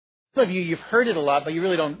Some of you, you've heard it a lot, but you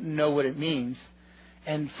really don't know what it means.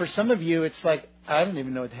 And for some of you, it's like, I don't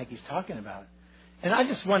even know what the heck he's talking about. And I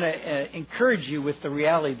just want to encourage you with the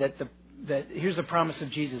reality that here's the promise of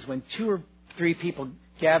Jesus. When 2 or 3 people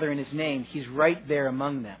gather in His name, He's right there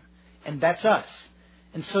among them. And that's us.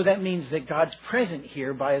 And so that means that God's present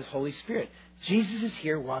here by His Holy Spirit. Jesus is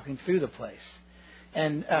here walking through the place.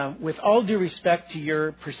 And with all due respect to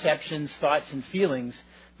your perceptions, thoughts, and feelings,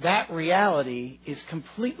 that reality is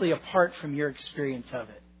completely apart from your experience of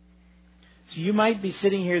it. So you might be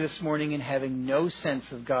sitting here this morning and having no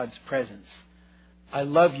sense of God's presence. I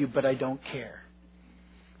love you, but I don't care.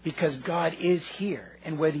 Because God is here.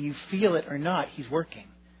 And whether you feel it or not, He's working.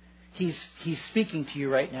 He's speaking to you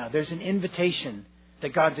right now. There's an invitation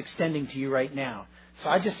that God's extending to you right now. So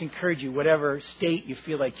I just encourage you, whatever state you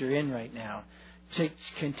feel like you're in right now, to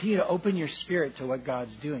continue to open your spirit to what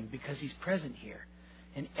God's doing, because He's present here.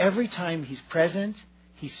 And every time He's present,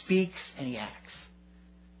 He speaks and He acts.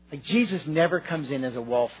 Like Jesus never comes in as a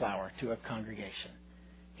wallflower to a congregation.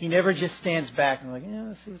 He never just stands back and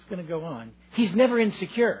let's see what's going to go on. He's never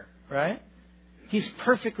insecure, right? He's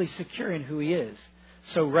perfectly secure in who He is.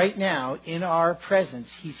 So right now, in our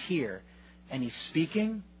presence, He's here. And He's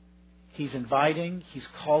speaking, He's inviting, He's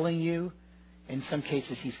calling you. In some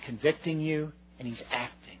cases, He's convicting you, and He's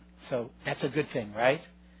acting. So that's a good thing, right?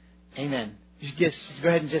 Amen. Just go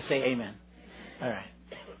ahead and just say amen. All right.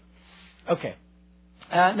 Okay.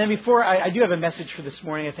 Then before, I do have a message for this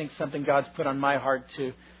morning. I think something God's put on my heart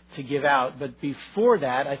to give out. But before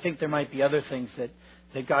that, I think there might be other things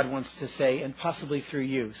that God wants to say, and possibly through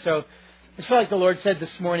you. So I feel like the Lord said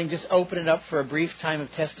this morning, just open it up for a brief time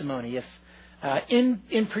of testimony. If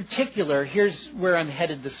in particular, here's where I'm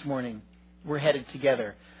headed this morning. We're headed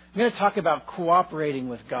together. I'm going to talk about cooperating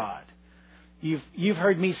with God. You've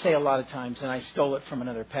heard me say a lot of times, and I stole it from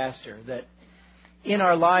another pastor, that in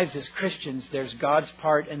our lives as Christians, there's God's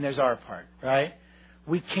part and there's our part, right?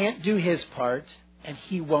 We can't do His part, and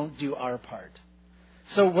He won't do our part.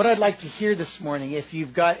 So what I'd like to hear this morning, if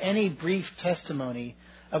you've got any brief testimony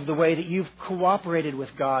of the way that you've cooperated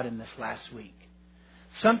with God in this last week,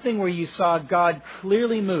 something where you saw God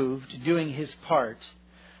clearly moved doing His part,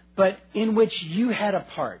 but in which you had a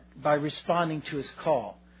part by responding to His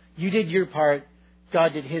call. You did your part,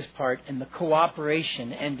 God did His part, and the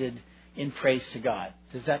cooperation ended in praise to God.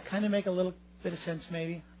 Does that kind of make a little bit of sense,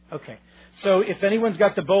 maybe? Okay. So if anyone's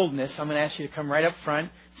got the boldness, I'm going to ask you to come right up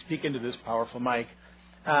front, speak into this powerful mic,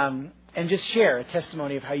 and just share a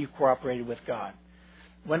testimony of how you cooperated with God.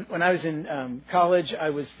 When I was in college, I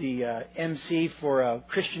was the MC for a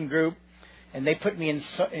Christian group, and they put me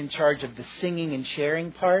in charge of the singing and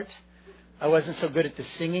sharing part. I wasn't so good at the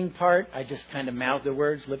singing part. I just kind of mouthed the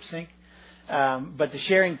words, lip sync. But the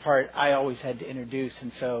sharing part, I always had to introduce.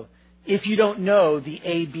 And so if you don't know the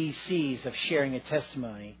ABCs of sharing a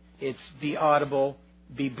testimony, it's be audible,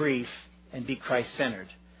 be brief, and be Christ-centered.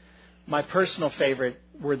 My personal favorite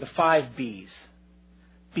were the 5 Bs.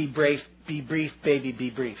 Be brave, be brief, baby, be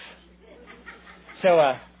brief.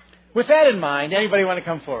 So with that in mind, anybody want to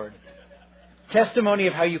come forward? Testimony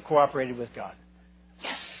of how you cooperated with God.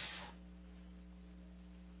 Yes.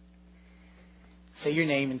 Say your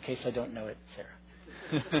name in case I don't know it,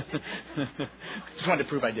 Sarah. Just wanted to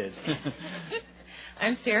prove I did.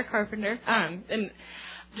 I'm Sarah Carpenter. And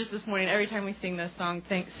just this morning, every time we sing this song,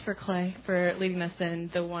 thanks for Clay for leading us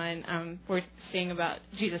in the one we're singing about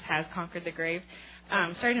Jesus has conquered the grave.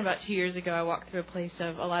 Starting about 2 years ago, I walked through a place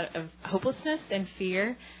of a lot of hopelessness and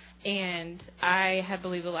fear. And I had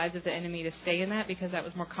believed the lies of the enemy to stay in that because that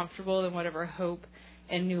was more comfortable than whatever hope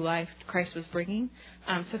and new life Christ was bringing.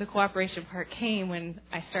 So the cooperation part came when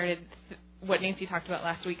I started what Nancy talked about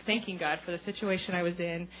last week, thanking God for the situation I was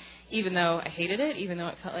in, even though I hated it, even though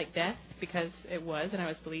it felt like death, because it was, and I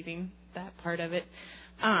was believing that part of it.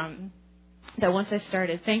 That once I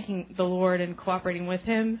started thanking the Lord and cooperating with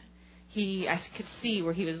Him, I could see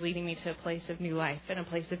where He was leading me to a place of new life and a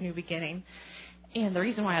place of new beginning. And the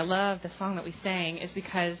reason why I love the song that we sang is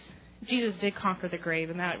because Jesus did conquer the grave,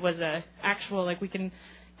 and that was a actual, we can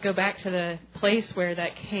go back to the place where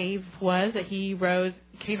that cave was that He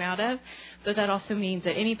came out of, but that also means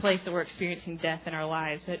that any place that we're experiencing death in our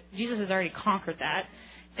lives, that Jesus has already conquered that,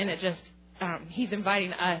 and it just, He's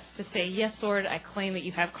inviting us to say, yes, Lord, I claim that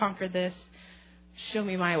You have conquered this. Show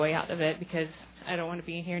me my way out of it, because I don't want to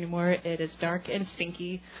be in here anymore. It is dark and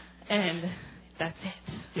stinky, and that's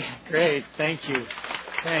it. Yeah, great. Thank you.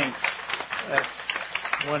 Thanks.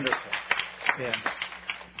 That's wonderful. Yeah.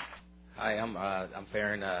 Hi, I'm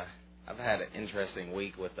Farron. I've had an interesting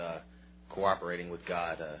week with cooperating with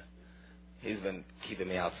God. He's been keeping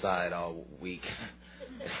me outside all week.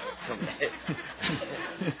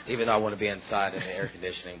 even though I want to be inside in the air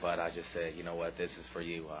conditioning, but I just said, you know what, this is for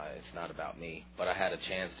you. It's not about me. But I had a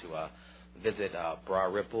chance to visit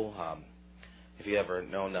Broad Ripple. If you ever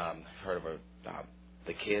heard of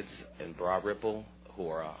the kids in Broad Ripple who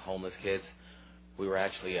are homeless kids, we were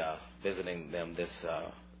actually visiting them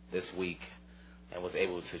this week, and was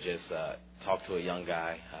able to just talk to a young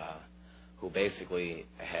guy who basically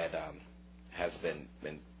has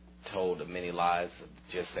been told many lies,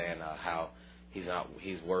 just saying how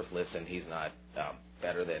he's worthless and he's not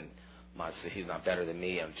better than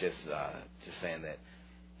me. I'm just saying that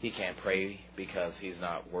he can't pray because he's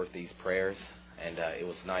not worth these prayers. And it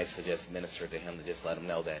was nice to just minister to him, to just let him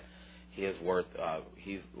know that he is worth.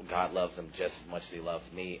 God loves him just as much as he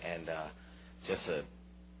loves me, and just to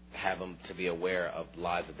have him to be aware of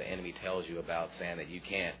lies that the enemy tells you about, saying that you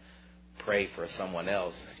can't pray for someone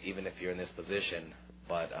else, even if you're in this position.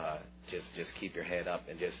 But just keep your head up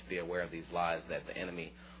and just be aware of these lies that the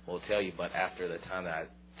enemy will tell you. But after the time that I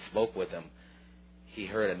spoke with him, he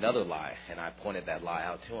heard another lie, and I pointed that lie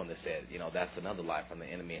out to him that said, that's another lie from the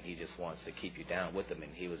enemy, and he just wants to keep you down with him.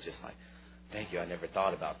 And he was just like, thank you, I never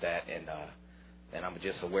thought about that. And I'm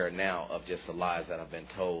just aware now of just the lies that I've been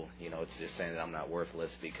told. It's just saying that I'm not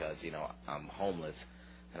worthless because, I'm homeless.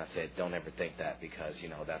 And I said, don't ever think that, because,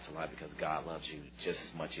 that's a lie, because God loves you just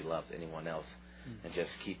as much as he loves anyone else. Mm-hmm. And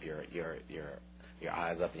just keep your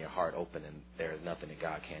eyes up and your heart open, and there is nothing that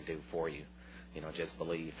God can't do for you. Just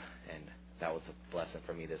believe. And that was a blessing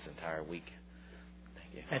for me this entire week.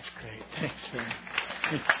 Thank you. That's great. Thanks,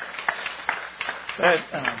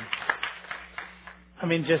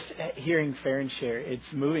 man. Just hearing Farron share,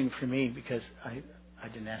 it's moving for me, because I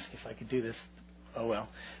didn't ask if I could do this. Oh well.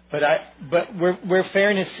 But where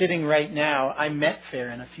Farron is sitting right now, I met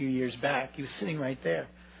Farron a few years back. He was sitting right there,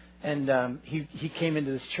 and he came into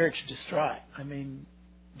this church distraught.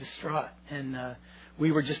 Distraught, and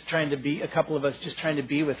we were just trying to be, a couple of us just trying to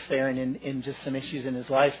be with Farron in just some issues in his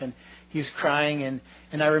life, and he was crying, and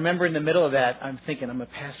I remember in the middle of that, I'm thinking, I'm a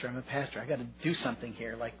pastor, I got to do something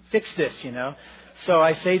here, like fix this, So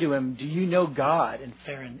I say to him, do you know God? And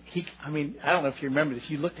Farron, I don't know if you remember this,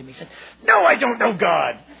 you looked at me and said, no, I don't know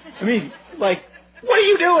God. What are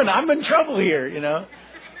you doing? I'm in trouble here,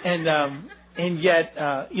 And yet,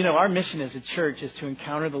 our mission as a church is to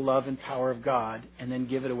encounter the love and power of God and then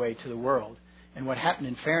give it away to the world. And what happened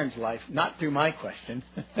in Farron's life, not through my question,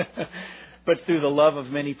 but through the love of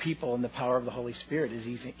many people and the power of the Holy Spirit, is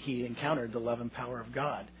he encountered the love and power of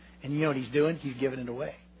God. And you know what he's doing? He's giving it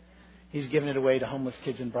away. He's giving it away to homeless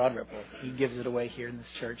kids in Broad Ripple. He gives it away here in this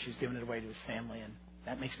church. He's giving it away to his family, and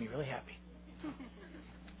that makes me really happy.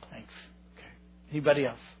 Thanks. Okay. Anybody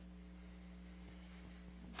else?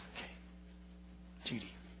 Okay.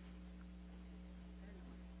 Judy.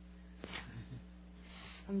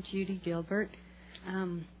 I'm Judy Gilbert.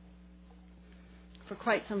 For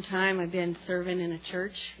quite some time, I've been serving in a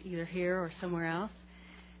church, either here or somewhere else,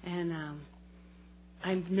 and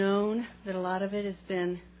I've known that a lot of it has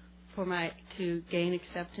been to gain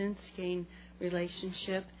acceptance, gain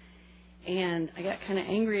relationship, and I got kind of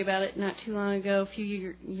angry about it not too long ago, a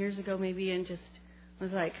few years ago maybe, and just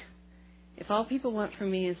was like, if all people want from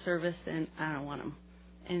me is service, then I don't want them.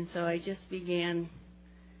 And so I just began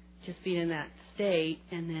just being in that state,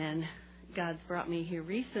 and then God's brought me here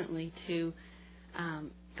recently to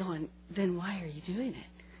going, then why are you doing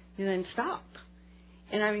it? And then stop.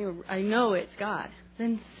 And I know it's God.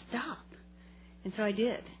 Then stop. And so I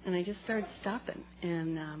did, and I just started stopping,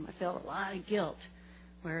 and I felt a lot of guilt,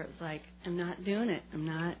 where it was like, I'm not doing it. I'm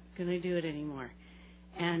not going to do it anymore.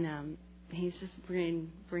 And he's just bringing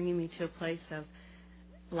me to a place of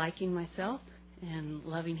liking myself and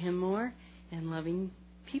loving him more and loving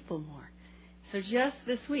people more. So just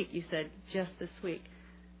this week, you said just this week,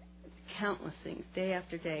 countless things, day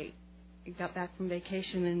after day. I got back from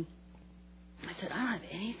vacation, and I said, I don't have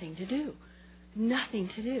anything to do, nothing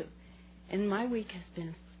to do. And my week has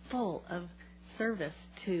been full of service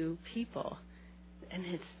to people, and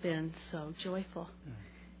it's been so joyful.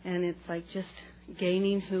 And it's like just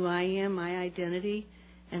gaining who I am, my identity,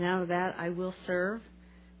 and out of that I will serve,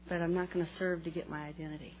 but I'm not going to serve to get my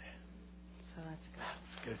identity. So that's good.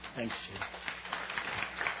 That's good. Thanks, Judy.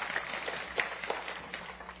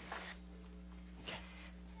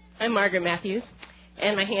 I'm Margaret Matthews,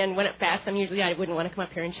 and my hand went up fast. I wouldn't want to come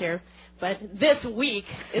up here and share, but this week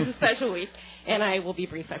is a special week, and I will be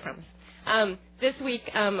brief, I promise. This week,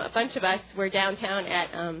 a bunch of us were downtown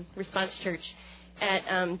at Response Church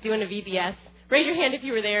doing a VBS. Raise your hand if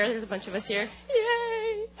you were there. There's a bunch of us here.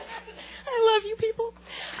 Yay! I love you people.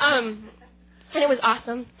 And it was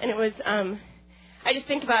awesome, and it was, I just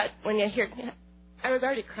think about when I hear I was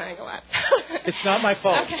already crying a lot. It's not my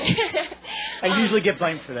fault. Okay. I usually get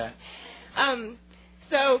blamed for that.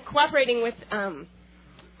 So cooperating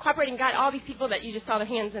God, all these people that you just saw their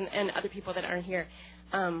hands and other people that aren't here,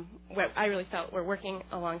 what I really felt we're working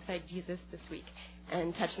alongside Jesus this week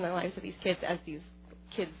and touching the lives of these kids as these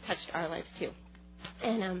kids touched our lives too.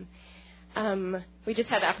 And we just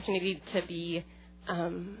had the opportunity to be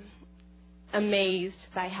amazed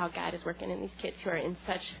by how God is working in these kids who are in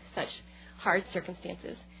such hard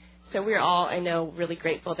circumstances. So we're all, I know, really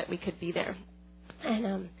grateful that we could be there.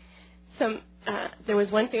 And there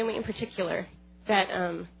was one family in particular that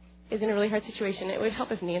is in a really hard situation. It would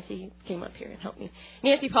help if Nancy came up here and helped me.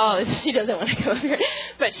 Nancy Paul, she doesn't want to come up here,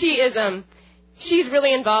 but she is she's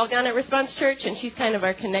really involved down at Response Church, and she's kind of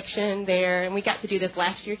our connection there. And we got to do this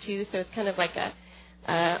last year too, so it's kind of like a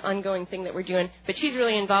ongoing thing that we're doing. But she's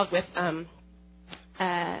really involved with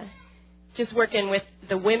just working with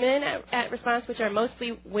the women at Response, which are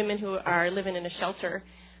mostly women who are living in a shelter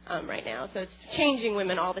right now. So it's changing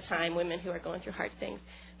women all the time, women who are going through hard things.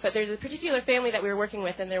 But there's a particular family that we were working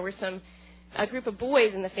with, and there were a group of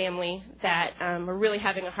boys in the family that were really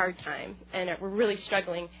having a hard time and were really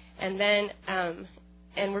struggling. And then,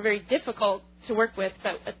 and were very difficult to work with.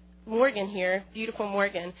 But Morgan here, beautiful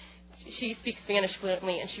Morgan, she speaks Spanish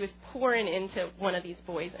fluently, and she was pouring into one of these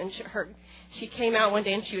boys. And she came out one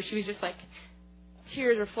day, and she was just like,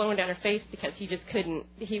 tears were flowing down her face because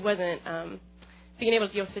he wasn't being able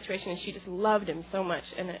to deal with the situation, and she just loved him so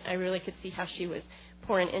much. And I really could see how she was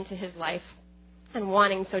pouring into his life and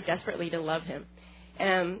wanting so desperately to love him.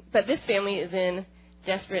 But this family is in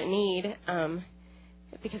desperate need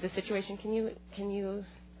because of the situation. Can you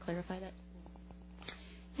clarify that?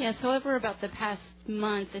 Yeah, so over about the past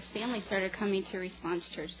month, this family started coming to Response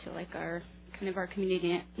Church to like our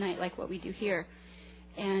community night, like what we do here.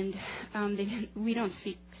 And we don't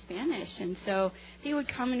speak Spanish, and so they would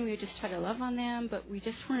come and we would just try to love on them, but we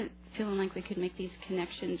just weren't feeling like we could make these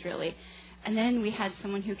connections really. And then we had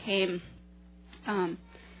someone who came.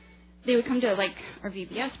 They would come to like our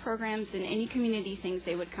VBS programs and any community things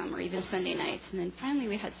they would come, or even Sunday nights. And then finally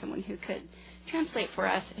we had someone who could translate for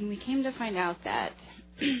us, and we came to find out that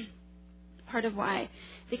part of why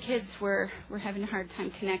the kids were having a hard time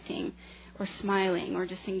connecting or smiling or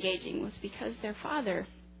just engaging was because their father,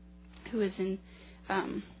 who was in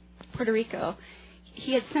Puerto Rico,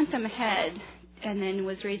 he had sent them ahead and then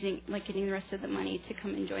was getting the rest of the money to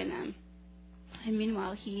come and join them. And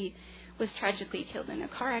meanwhile, he was tragically killed in a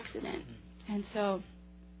car accident. And so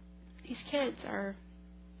these kids are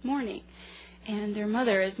mourning, and their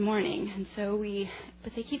mother is mourning. And so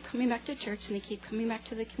but they keep coming back to church, and they keep coming back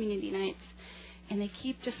to the community nights, and they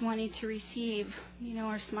keep just wanting to receive,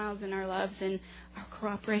 our smiles and our loves and our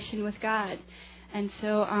cooperation with God. And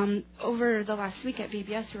so over the last week at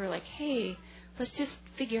VBS, we were like, hey, let's just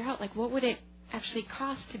figure out, what would it actually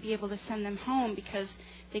cost to be able to send them home, because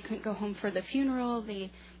they couldn't go home for the funeral.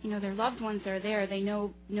 Their loved ones are there. They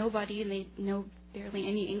know nobody, and they know barely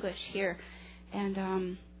any English here.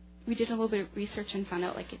 And we did a little bit of research and found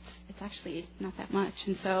out, it's actually not that much.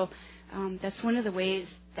 And so that's one of the ways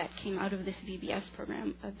that came out of this VBS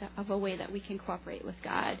program, of a way that we can cooperate with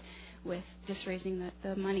God with just raising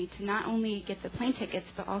the money to not only get the plane tickets,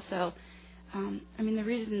 but also, the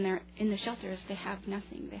reason they're in the shelters, they have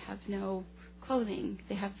nothing. They have no clothing.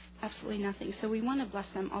 They have absolutely nothing. So we want to bless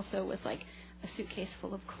them also with a suitcase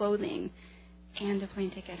full of clothing and a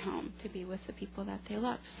plane ticket home to be with the people that they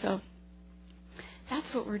love. So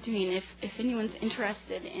that's what we're doing. If anyone's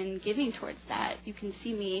interested in giving towards that, you can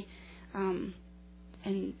see me,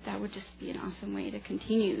 and that would just be an awesome way to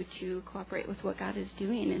continue to cooperate with what God is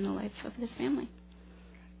doing in the life of this family.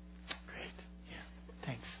 Great. Yeah.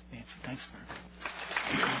 Thanks, Nancy. Thanks, Mark.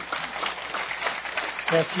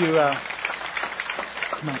 If you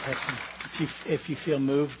come on, Preston. If you feel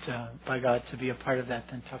moved by God to be a part of that,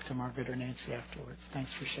 then talk to Margaret or Nancy afterwards.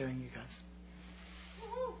 Thanks for sharing, you guys.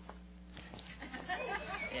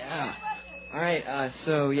 Yeah. All right.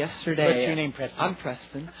 So yesterday, what's your name, Preston? I'm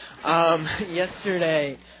Preston.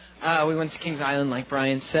 Yesterday, we went to Kings Island, like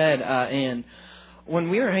Brian said, and when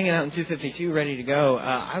we were hanging out in 252, ready to go,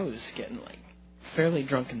 I was getting fairly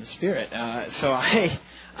drunk in the spirit. So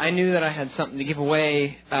I knew that I had something to give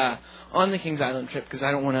away on the Kings Island trip, because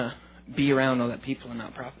I don't want to be around all that people and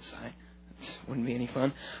not prophesy. That wouldn't be any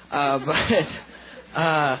fun.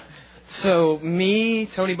 So me,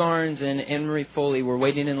 Tony Barnes, and Anne-Marie Foley were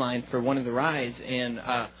waiting in line for one of the rides, and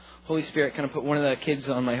Holy Spirit kind of put one of the kids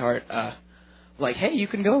on my heart, hey, you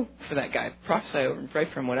can go for that guy, prophesy over him, pray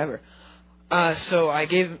for him, whatever. So I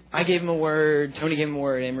gave him a word, Tony gave him a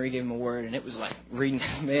word, Anne-Marie gave him a word, and it was like reading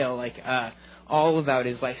his mail. all about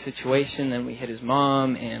his life situation. And we hit his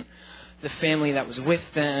mom and the family that was with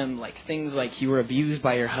them, like things like you were abused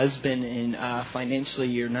by your husband and financially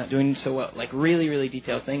you're not doing so well, like really, really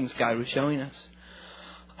detailed things God was showing us.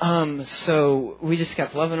 So we just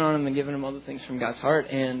kept loving on him and giving him all the things from God's heart.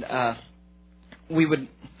 And we would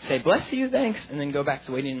say, bless you, thanks, and then go back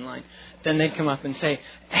to waiting in line. Then they'd come up and say,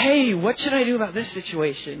 hey, what should I do about this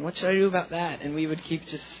situation? What should I do about that? And we would keep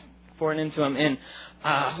just pouring into him. And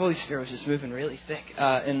Holy Spirit was just moving really thick.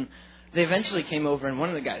 And they eventually came over, and one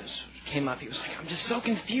of the guys came up. He was like, I'm just so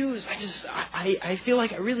confused. I feel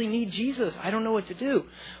like I really need Jesus. I don't know what to do.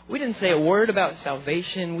 We didn't say a word about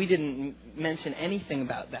salvation. We didn't mention anything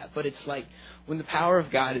about that. But it's like when the power of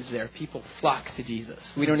God is there, people flock to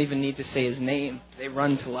Jesus. We don't even need to say his name. They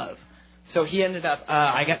run to love. So he ended up,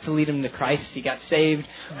 I got to lead him to Christ. He got saved,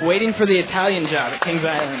 waiting for the Italian job at Kings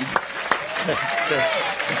Island.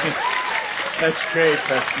 That's great,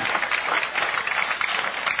 Preston.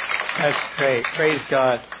 That's great. Praise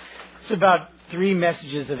God. It's about 3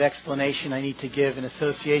 messages of explanation I need to give in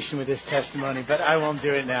association with this testimony, but I won't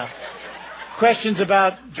do it now. Questions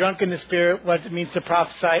about drunk in the Spirit, what it means to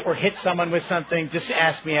prophesy, or hit someone with something, just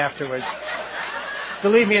ask me afterwards.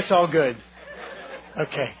 Believe me, it's all good.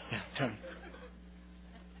 Okay. Yeah, Tony.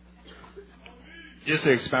 Just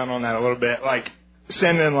to expound on that a little bit, like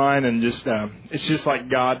standing in line and just, it's just like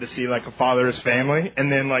God to see like a father's family,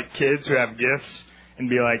 and then like kids who have gifts and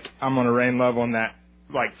be like, I'm going to rain love on that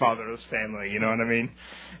like fatherless family, you know what I mean?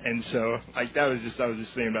 And so like I was just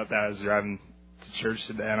thinking about that as driving to church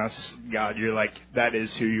today, and I was just, God, you're like, that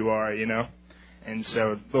is who you are, you know? And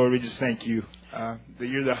so Lord, we just thank you that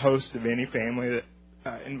you're the host of any family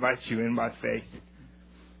that invites you in by faith,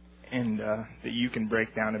 and that you can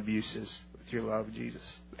break down abuses with your love,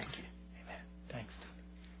 Jesus. Thank you. Amen. Thanks.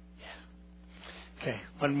 Yeah. Okay,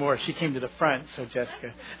 one more. She came to the front, so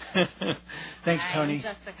Jessica. Thanks, Tony.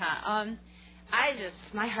 Hi,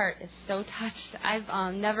 Jessica. My heart is so touched.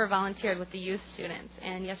 I've never volunteered with the youth students,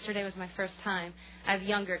 and yesterday was my first time. I have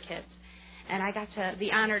younger kids, and I got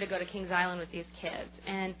the honor to go to Kings Island with these kids.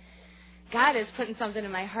 And God is putting something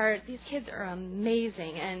in my heart. These kids are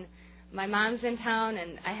amazing, and my mom's in town,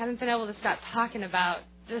 and I haven't been able to stop talking about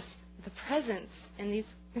just the presence in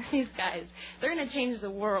these guys. They're going to change the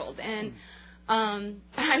world, and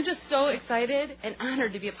I'm just so excited and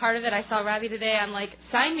honored to be a part of it. I saw Robbie today. I'm like,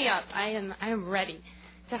 sign me up. I am ready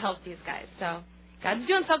to help these guys. So God's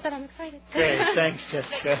doing something. I'm excited. Great. Thanks,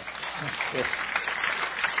 Jessica. That's good.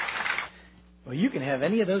 Well, you can have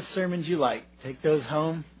any of those sermons you like. Take those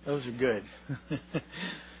home. Those are good.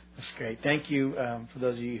 That's great. Thank you for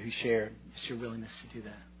those of you who shared your willingness to do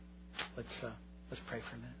that. Let's pray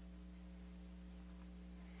for a minute.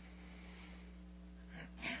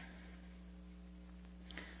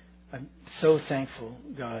 I'm so thankful,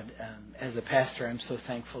 God, as a pastor, I'm so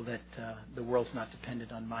thankful that the world's not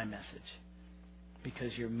dependent on my message,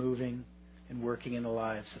 because you're moving and working in the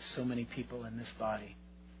lives of so many people in this body.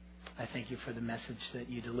 I thank you for the message that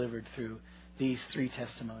you delivered through these 3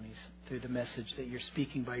 testimonies, through the message that you're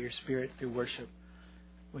speaking by your Spirit through worship,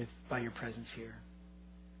 by your presence here.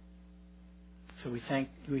 So we thank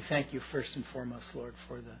you first and foremost, Lord,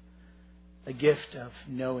 for the gift of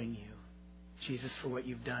knowing you. Jesus, for what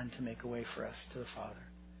you've done to make a way for us to the Father.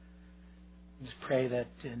 I just pray that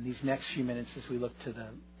in these next few minutes, as we look to the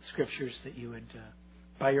Scriptures, that you would,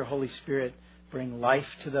 by your Holy Spirit, bring life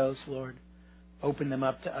to those, Lord. Open them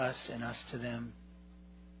up to us and us to them.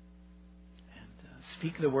 And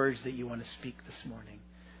speak the words that you want to speak this morning.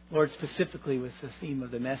 Lord, specifically with the theme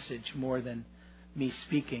of the message, more than me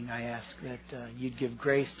speaking, I ask that you'd give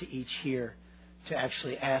grace to each here to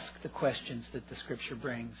actually ask the questions that the Scripture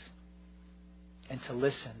brings, and to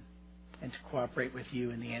listen and to cooperate with you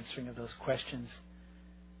in the answering of those questions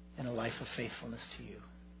and a life of faithfulness to you.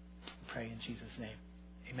 I pray in Jesus' name.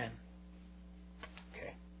 Amen.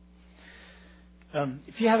 Okay.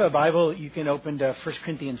 If you have a Bible, you can open to 1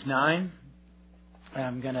 Corinthians 9.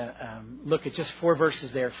 I'm going to look at just 4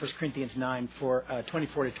 verses there, 1 Corinthians 9,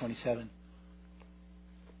 24 to 27.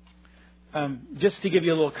 Just to give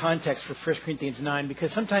you a little context for 1 Corinthians 9,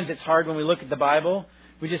 because sometimes it's hard when we look at the Bible.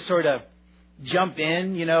 We just sort of jump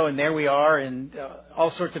in, and there we are, and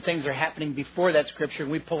all sorts of things are happening before that Scripture,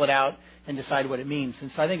 and we pull it out and decide what it means.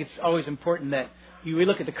 And so I think it's always important that we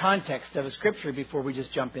look at the context of a Scripture before we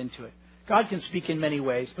just jump into it. God can speak in many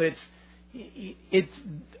ways, but it's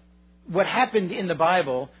what happened in the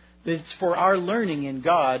Bible that's for our learning in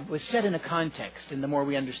God was set in a context, and the more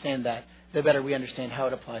we understand that, the better we understand how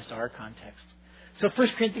it applies to our context. So 1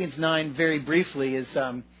 Corinthians 9, very briefly, is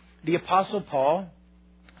the Apostle Paul,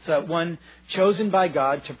 one chosen by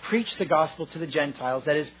God to preach the gospel to the Gentiles,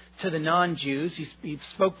 that is, to the non-Jews. He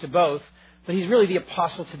spoke to both, but he's really the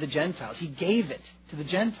apostle to the Gentiles. He gave it to the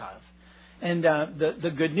Gentiles, and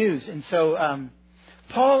the good news. And so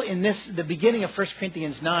Paul, in the beginning of 1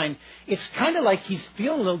 Corinthians 9, it's kind of like he's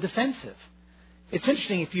feeling a little defensive. It's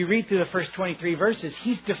interesting, if you read through the first 23 verses,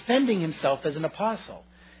 he's defending himself as an apostle.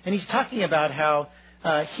 And he's talking about how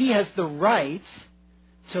he has the right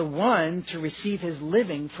to receive his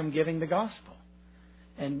living from giving the gospel.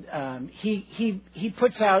 And he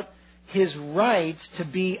puts out his right to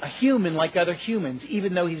be a human like other humans,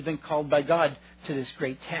 even though he's been called by God to this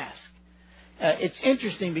great task. It's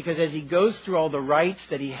interesting because as he goes through all the rights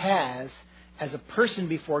that he has as a person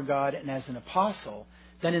before God and as an apostle,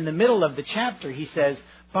 then in the middle of the chapter he says,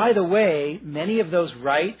 by the way, many of those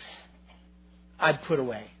rights I'd put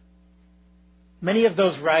away. Many of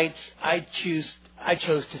those rights I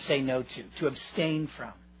chose to say no to abstain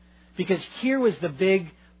from. Because here was the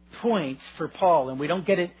big point for Paul, and we don't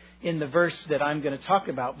get it in the verse that I'm going to talk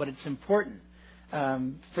about, but it's important.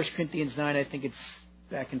 1 Corinthians 9, I think it's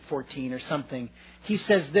back in 14 or something. He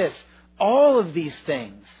says this, all of these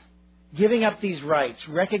things, giving up these rights,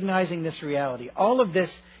 recognizing this reality, all of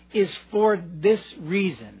this is for this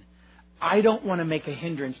reason. I don't want to make a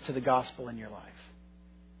hindrance to the gospel in your life.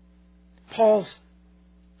 Paul's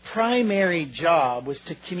primary job was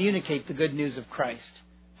to communicate the good news of Christ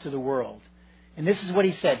to the world. And this is what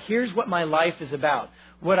he said. Here's what my life is about.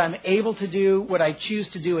 What I'm able to do, what I choose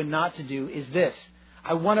to do and not to do is this.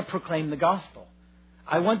 I want to proclaim the gospel.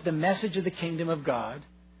 I want the message of the kingdom of God,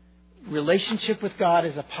 relationship with God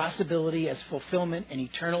as a possibility, as fulfillment and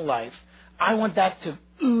eternal life. I want that to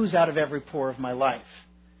ooze out of every pore of my life.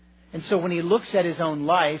 And so when he looks at his own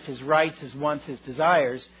life, his rights, his wants, his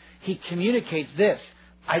desires, he communicates this.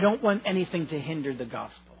 I don't want anything to hinder the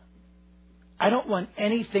gospel. I don't want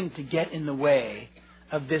anything to get in the way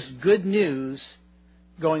of this good news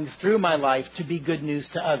going through my life to be good news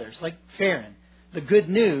to others. Like Farron, the good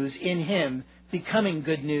news in him becoming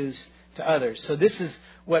good news to others. So this is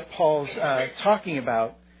what Paul's talking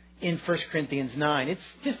about in 1 Corinthians 9.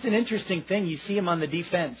 It's just an interesting thing. You see him on the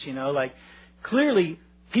defense, like clearly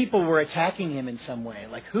people were attacking him in some way.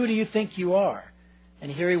 Like, who do you think you are?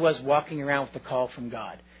 And here he was walking around with the call from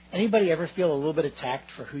God. Anybody ever feel a little bit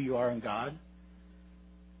attacked for who you are in God?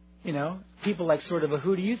 People like sort of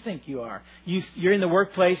who do you think you are? You're in the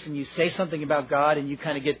workplace and you say something about God and you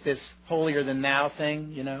kind of get this holier than thou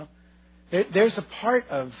thing, There's a part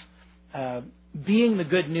of being the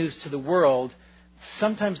good news to the world.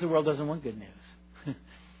 Sometimes the world doesn't want good news.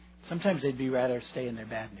 Sometimes they'd be rather stay in their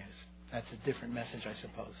bad news. That's a different message, I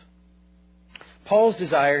suppose. Paul's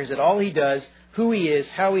desire is that all he does, who he is,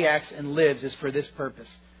 how he acts and lives is for this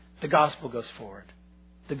purpose. The gospel goes forward.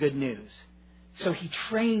 The good news. So he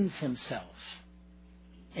trains himself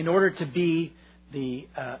in order to be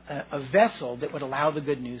a vessel that would allow the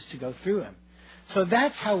good news to go through him. So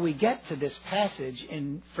that's how we get to this passage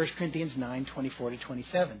in 1 Corinthians 9, 24 to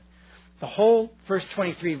 27. The whole first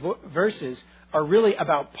 23 verses are really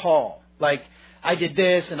about Paul. Like, I did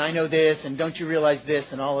this, and I know this, and don't you realize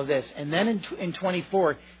this, and all of this. And then in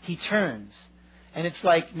 24, he turns. And it's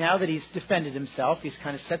like, now that he's defended himself, he's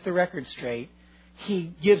kind of set the record straight,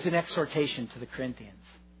 he gives an exhortation to the Corinthians.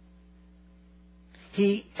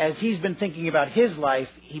 As he's been thinking about his life,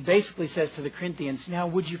 he basically says to the Corinthians, now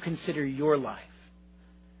would you consider your life?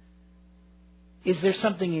 Is there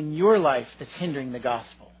something in your life that's hindering the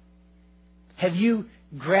gospel? Have you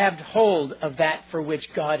grabbed hold of that for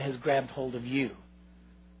which God has grabbed hold of you?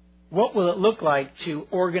 What will it look like to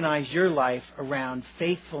organize your life around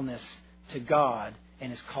faithfulness to God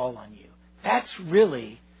and His call on you? That's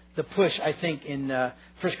really the push, I think, in 1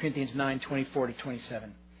 Corinthians 9, 24 to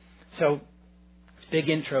 27. So, it's a big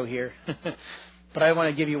intro here. But I want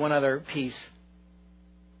to give you one other piece.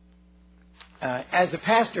 As a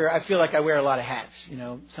pastor, I feel like I wear a lot of hats.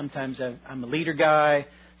 Sometimes I'm a leader guy.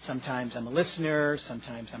 Sometimes I'm a listener.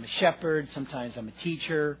 Sometimes I'm a shepherd. Sometimes I'm a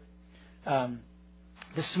teacher.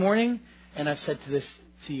 This morning, and I've said this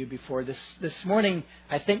to you before, this morning,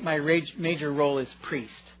 I think my major role is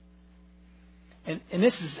priest. And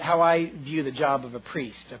this is how I view the job of a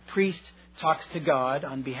priest. A priest talks to God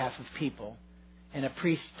on behalf of people, and a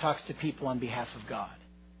priest talks to people on behalf of God.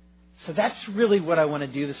 So that's really what I want to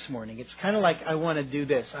do this morning. It's kind of like I want to do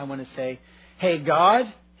this. I want to say, hey,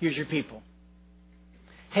 God, here's your people.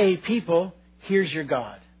 Hey, people, here's your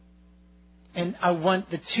God. And I want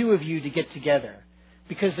the two of you to get together,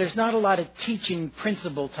 because there's not a lot of teaching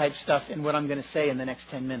principle type stuff in what I'm going to say in the next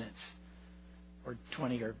 10 minutes or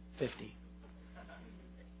 20 or 50.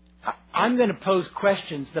 I'm going to pose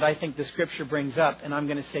questions that I think the Scripture brings up, and I'm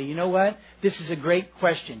going to say, you know what? This is a great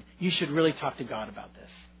question. You should really talk to God about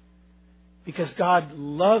this. Because God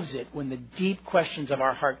loves it when the deep questions of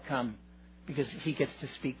our heart come, because He gets to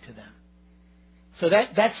speak to them. So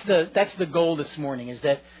that's the goal this morning, is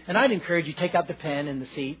that, and I'd encourage you, take out the pen in the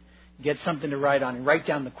seat, get something to write on, and write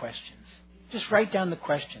down the questions. Just write down the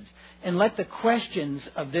questions. And let the questions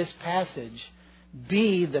of this passage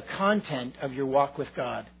be the content of your walk with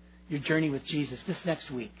God, your journey with Jesus this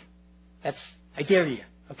next week. I dare you,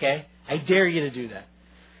 okay? I dare you to do that.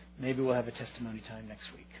 Maybe we'll have a testimony time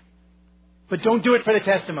next week. But don't do it for the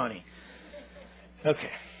testimony. Okay.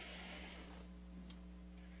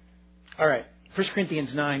 All right. 1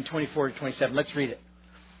 Corinthians 9, 24 to 27. Let's read it.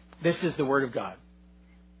 This is the Word of God.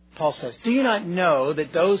 Paul says, "Do you not know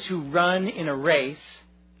that those who run in a race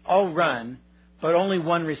all run, but only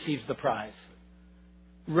one receives the prize?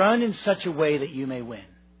 Run in such a way that you may win."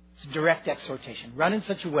 It's a direct exhortation. Run in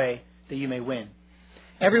such a way that you may win.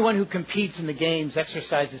 "Everyone who competes in the games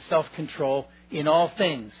exercises self-control in all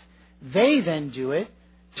things. They then do it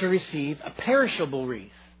to receive a perishable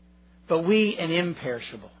wreath, but we an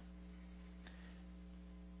imperishable."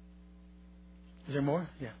 Is there more?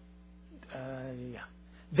 Yeah.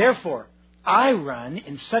 "Therefore, I run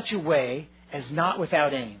in such a way as not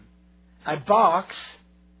without aim. I box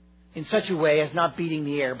in such a way as not beating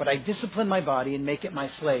the air, but I discipline my body and make it my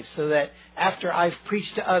slave, so that after I've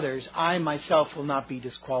preached to others, I myself will not be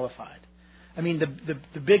disqualified." I mean,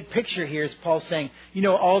 the big picture here is Paul saying,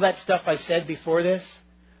 all that stuff I said before this,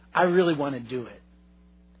 I really want to do it.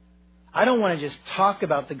 I don't want to just talk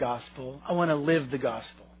about the gospel. I want to live the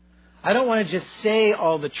gospel. I don't want to just say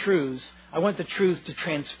all the truths. I want the truths to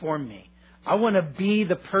transform me. I want to be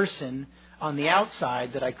the person on the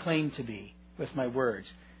outside that I claim to be with my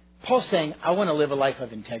words. Paul's saying, I want to live a life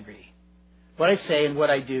of integrity. What I say and what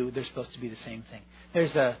I do, they're supposed to be the same thing.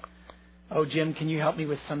 There's Jim, can you help me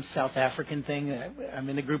with some South African thing? I'm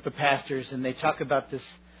in a group of pastors, and they talk about this,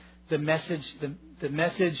 the message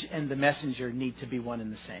and the messenger need to be one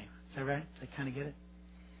and the same. Is that right? Did I kind of get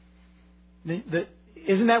it?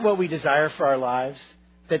 Isn't that what we desire for our lives?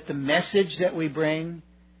 That the message that we bring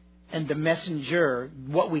and the messenger,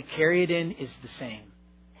 what we carry it in, is the same.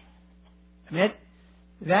 I mean,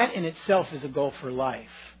 that in itself is a goal for life,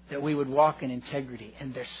 that we would walk in integrity,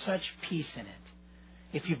 and there's such peace in it.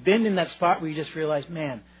 If you've been in that spot where you just realize,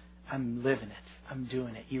 man, I'm living it, I'm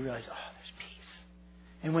doing it, you realize, there's peace.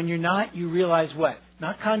 And when you're not, you realize what?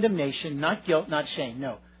 Not condemnation, not guilt, not shame.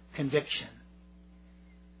 No, conviction.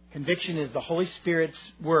 Conviction is the Holy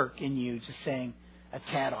Spirit's work in you, just saying, a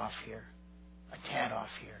tad off here, a tad off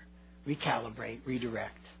here. Recalibrate,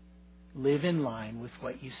 redirect. Live in line with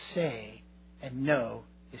what you say and know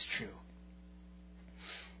is true.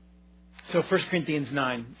 So 1 Corinthians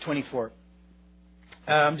 9, 24.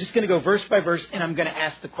 I'm just going to go verse by verse, and I'm going to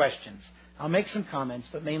ask the questions. I'll make some comments,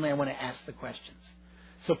 but mainly I want to ask the questions.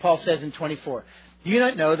 So Paul says in 24, "Do you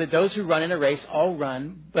not know that those who run in a race all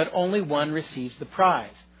run, but only one receives the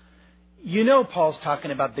prize?" Paul's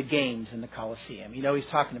talking about the games in the Colosseum. He's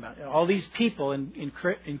talking about all these people in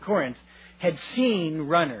Corinth had seen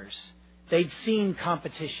runners. They'd seen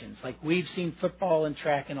competitions, like we've seen football and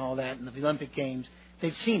track and all that, and the Olympic Games.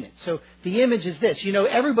 They've seen it. So the image is this.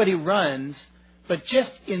 Everybody runs, but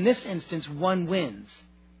just in this instance, one wins.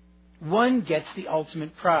 One gets the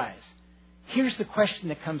ultimate prize. Here's the question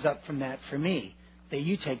that comes up from that for me, that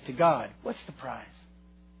you take to God. What's the prize?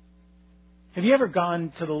 Have you ever gone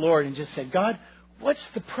to the Lord and just said, "God, what's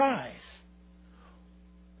the prize?"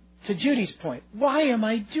 To Judy's point, why am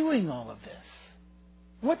I doing all of this?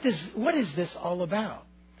 What is this all about?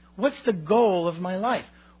 What's the goal of my life?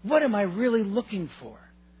 What am I really looking for?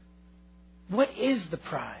 What is the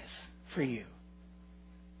prize for you?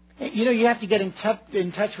 You have to get in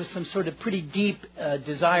touch with some sort of pretty deep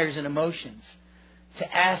desires and emotions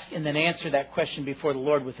to ask and then answer that question before the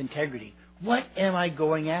Lord with integrity. What am I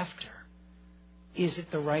going after? Is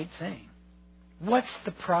it the right thing? What's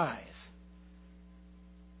the prize?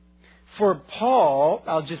 For Paul,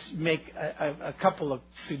 I'll just make a couple of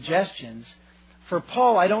suggestions. For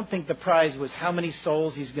Paul, I don't think the prize was how many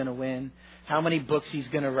souls he's going to win, how many books he's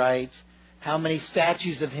going to write, how many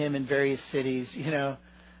statues of him in various cities,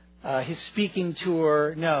 his speaking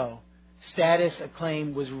tour. No. Status,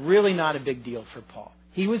 acclaim was really not a big deal for Paul.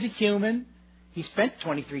 He was a human. He spent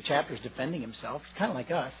 23 chapters defending himself, kind of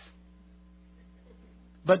like us.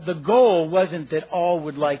 But the goal wasn't that all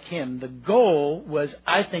would like him. The goal was,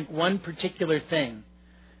 I think, one particular thing: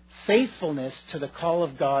 faithfulness to the call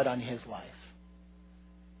of God on his life.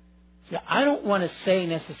 So I don't want to say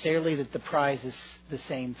necessarily that the prize is the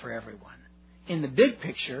same for everyone. In the big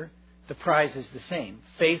picture, the prize is the same.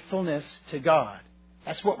 Faithfulness to God.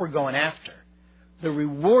 That's what we're going after. The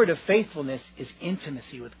reward of faithfulness is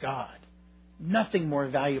intimacy with God. Nothing more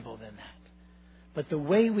valuable than that. But the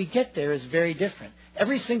way we get there is very different.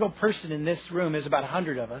 Every single person in this room, there's about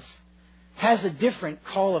 100 of us, has a different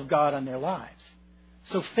call of God on their lives.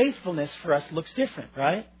 So faithfulness for us looks different,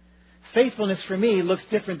 right? Faithfulness for me looks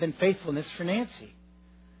different than faithfulness for Nancy.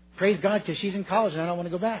 Praise God, because she's in college and I don't want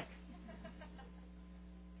to go back.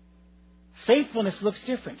 Faithfulness looks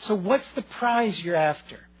different. So what's the prize you're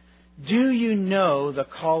after? Do you know the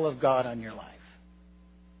call of God on your life?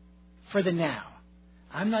 For the now.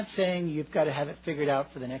 I'm not saying you've got to have it figured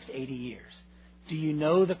out for the next 80 years. Do you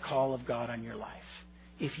know the call of God on your life?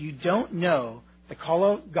 If you don't know the call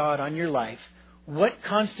of God on your life, what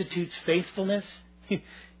constitutes faithfulness?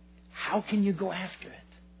 How can you go after it?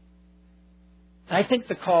 I think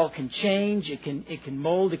the call can change, it can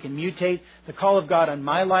mold, it can mutate. The call of God on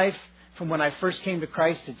my life, from when I first came to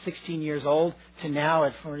Christ at 16 years old to now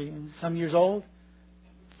at 40-some years old,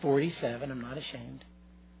 47, I'm not ashamed.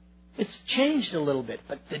 It's changed a little bit,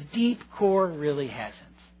 but the deep core really hasn't.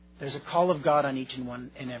 There's a call of God on each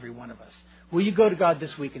and every one of us. Will you go to God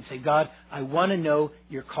this week and say, God, I want to know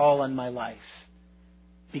your call on my life?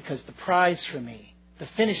 Because the prize for me, the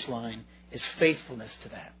finish line, is faithfulness to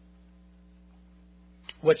that.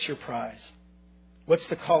 What's your prize? What's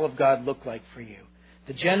the call of God look like for you?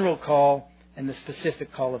 The general call and the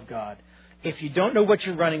specific call of God. If you don't know what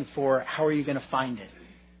you're running for, how are you going to find it?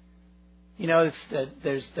 You know,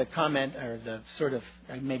 there's the comment, or the sort of,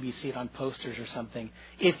 maybe you see it on posters or something.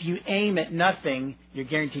 If you aim at nothing, you're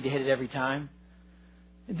guaranteed to hit it every time.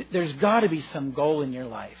 There's got to be some goal in your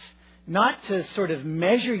life. Not to sort of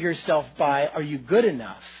measure yourself by, are you good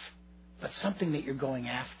enough? But something that you're going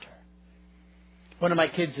after. One of my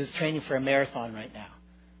kids is training for a marathon right now.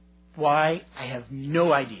 Why? I have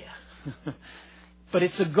no idea. But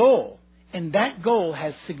it's a goal. And that goal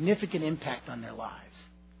has significant impact on their lives.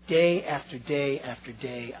 Day after day after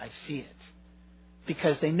day, I see it.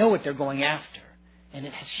 Because they know what they're going after. And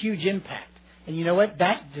it has huge impact. And you know what?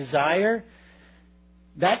 That desire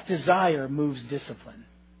moves discipline.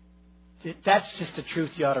 That's just a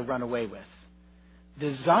truth you ought to run away with.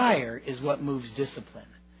 Desire is what moves discipline.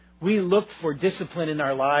 We look for discipline in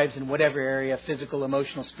our lives in whatever area, physical,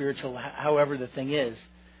 emotional, spiritual, however the thing is.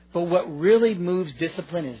 But what really moves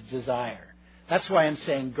discipline is desire. That's why I'm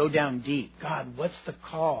saying go down deep. God, what's the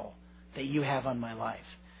call that you have on my life?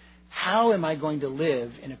 How am I going to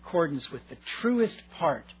live in accordance with the truest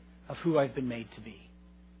part of who I've been made to be?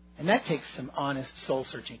 And that takes some honest soul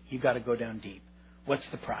searching. You've got to go down deep. What's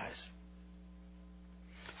the prize?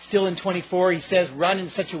 Still in 24, he says, run in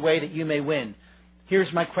such a way that you may win.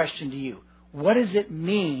 Here's my question to you. What does it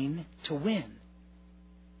mean to win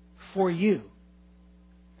for you?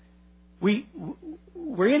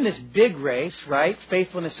 We're in this big race, right?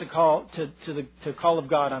 Faithfulness to the call of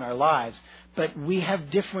God on our lives. But we have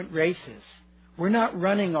different races. We're not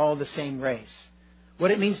running all the same race.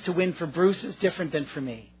 What it means to win for Bruce is different than for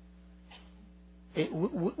me.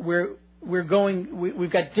 We've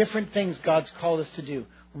got different things God's called us to do.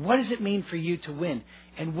 What does it mean for you to win?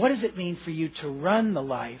 And what does it mean for you to run the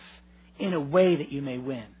life in a way that you may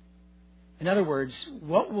win? In other words,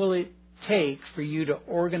 what will it take for you to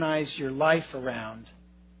organize your life around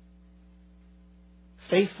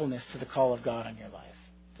faithfulness to the call of God on your life?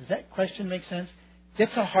 Does that question make sense?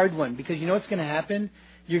 That's a hard one, because you know what's going to happen?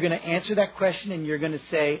 You're going to answer that question and you're going to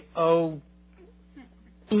say, oh,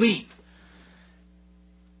 bleep,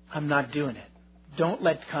 I'm not doing it. Don't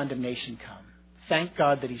let condemnation come. Thank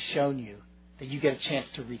God that He's shown you that you get a chance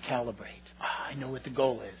to recalibrate. I know what the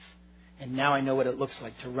goal is. And now I know what it looks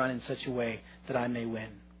like to run in such a way that I may win.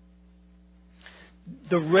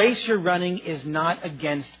 The race you're running is not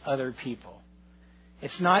against other people.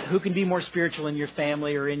 It's not who can be more spiritual in your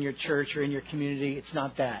family or in your church or in your community. It's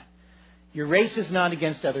not that. Your race is not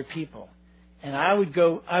against other people. And I would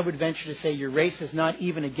venture to say your race is not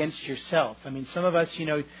even against yourself. I mean, some of us,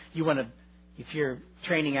 you want to, if you're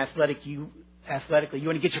training athletically, you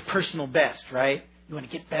want to get your personal best, right? You want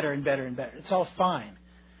to get better and better and better. It's all fine.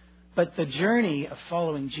 But the journey of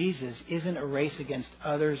following Jesus isn't a race against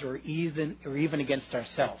others or even against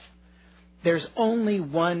ourselves. There's only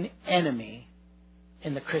one enemy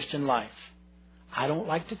in the Christian life. I don't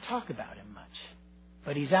like to talk about him much,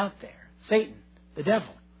 but he's out there. Satan, the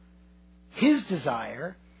devil. His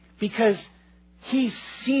desire, because he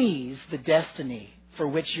sees the destiny for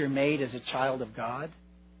which you're made as a child of God.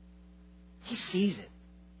 He sees it.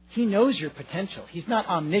 He knows your potential. He's not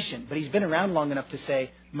omniscient, but he's been around long enough to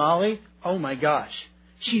say, Molly, oh my gosh,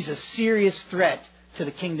 she's a serious threat to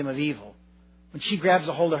the kingdom of evil. When she grabs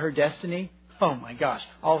a hold of her destiny, oh my gosh,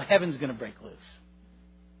 all heaven's going to break loose.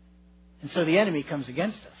 And so the enemy comes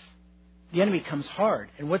against us. The enemy comes hard.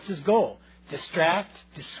 And what's his goal? distract,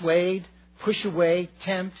 dissuade, push away,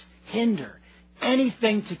 tempt, hinder.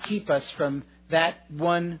 Anything to keep us from that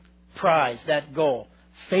one prize, that goal.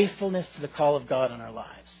 Faithfulness to the call of God on our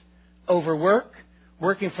lives. Overwork,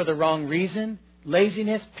 working for the wrong reason,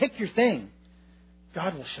 laziness, pick your thing.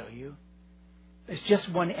 God will show you. There's just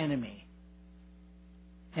one enemy.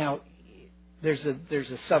 Now, there's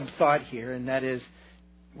a sub-thought here, and that is,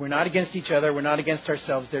 we're not against each other, we're not against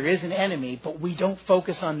ourselves. There is an enemy, but we don't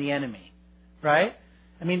focus on the enemy. Right?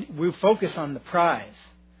 I mean, we focus on the prize.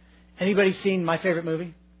 Anybody seen my favorite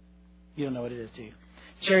movie? You don't know what it is, do you?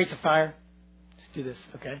 Chariots of Fire? Let's do this,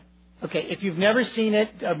 okay? Okay, if you've never seen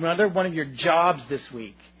it, another one of your jobs this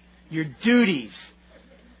week, your duties,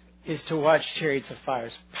 is to watch Chariots of Fire.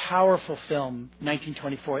 It's a powerful film,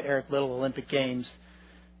 1924, Eric Liddell, Olympic Games.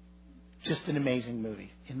 Just an amazing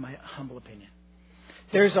movie, in my humble opinion.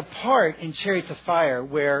 There's a part in Chariots of Fire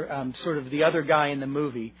where sort of the other guy in the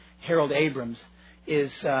movie, Harold Abrams,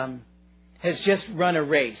 has just run a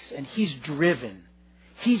race, and he's driven.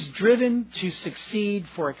 He's driven to succeed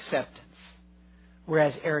for acceptance,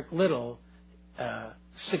 whereas Eric Liddell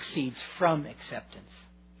succeeds from acceptance.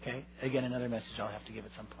 Okay? Again, another message I'll have to give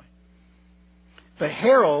at some point. But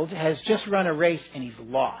Harold has just run a race, and he's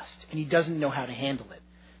lost, and he doesn't know how to handle it.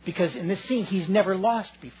 Because in this scene, he's never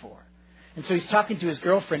lost before. And so he's talking to his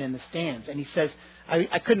girlfriend in the stands, and he says,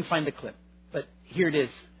 I couldn't find the clip, but here it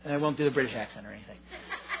is, and I won't do the British accent or anything.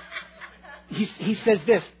 He says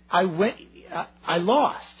this, I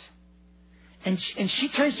lost. And she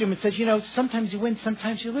turns to him and says, sometimes you win,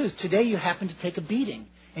 sometimes you lose. Today you happen to take a beating.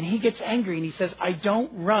 And he gets angry, and he says, I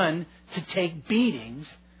don't run to take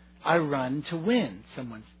beatings, I run to win.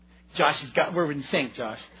 We're in sync,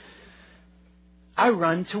 Josh. I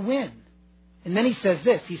run to win. And then he says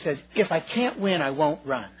this. He says, if I can't win, I won't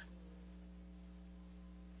run.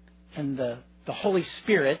 And the Holy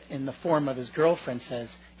Spirit, in the form of his girlfriend,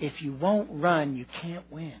 says, if you won't run, you can't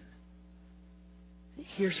win.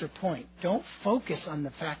 Here's her point. Don't focus on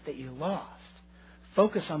the fact that you lost.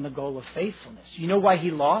 Focus on the goal of faithfulness. You know why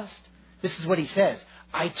he lost? This is what he says.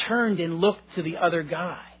 I turned and looked to the other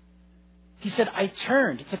guy. He said, I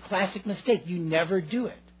turned. It's a classic mistake. You never do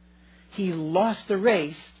it. He lost the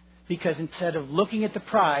race because instead of looking at the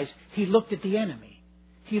prize, he looked at the enemy.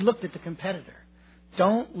 He looked at the competitor.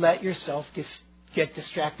 Don't let yourself get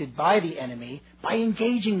distracted by the enemy by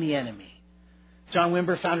engaging the enemy. John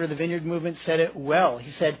Wimber, founder of the Vineyard Movement, said it well.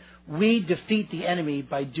 He said, we defeat the enemy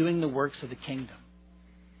by doing the works of the kingdom.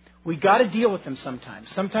 We got to deal with them sometimes.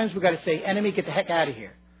 Sometimes we've got to say, enemy, get the heck out of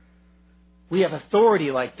here. We have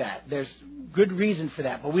authority like that. There's good reason for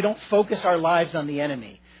that. But we don't focus our lives on the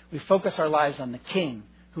enemy. We focus our lives on the King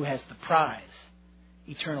who has the prize,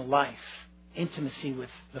 eternal life, intimacy with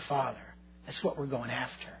the Father. That's what we're going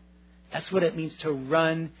after. That's what it means to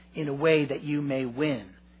run in a way that you may win,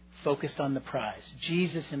 focused on the prize.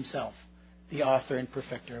 Jesus himself, the author and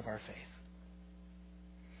perfecter of our faith.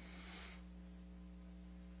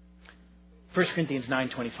 1 Corinthians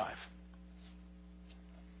 9:25.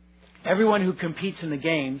 Everyone who competes in the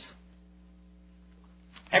games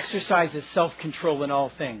exercises self-control in all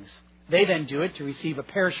things. They then do it to receive a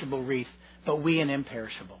perishable wreath, but we an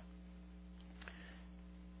imperishable.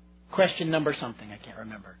 Question number something, I can't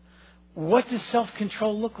remember. What does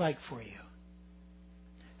self-control look like for you?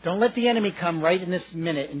 Don't let the enemy come right in this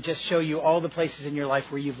minute and just show you all the places in your life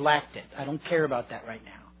where you've lacked it. I don't care about that right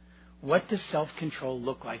now. What does self-control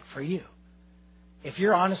look like for you? If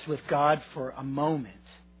you're honest with God for a moment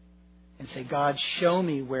and say, God, show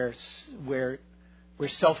me where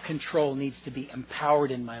self-control needs to be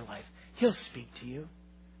empowered in my life, he'll speak to you.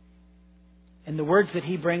 And the words that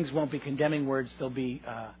he brings won't be condemning words. They'll be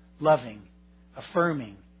loving,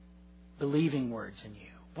 affirming, believing words in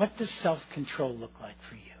you. What does self-control look like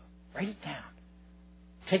for you? Write it down.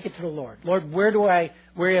 Take it to the Lord. Lord, where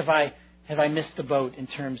have I missed the boat in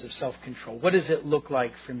terms of self-control? What does it look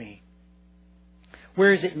like for me?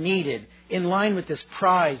 Where is it needed in line with this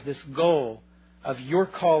prize, this goal of your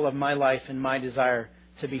call of my life and my desire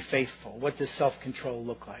to be faithful? What does self-control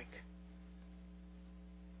look like?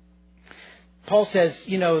 Paul says,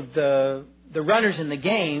 the runners in the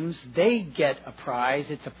games, they get a prize.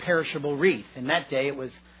 It's a perishable wreath. In that day, it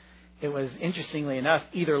was interestingly enough,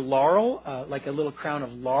 either laurel, like a little crown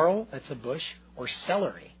of laurel, that's a bush, or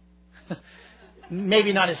celery.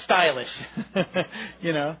 Maybe not as stylish,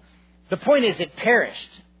 The point is, it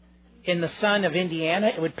perished. In the sun of Indiana,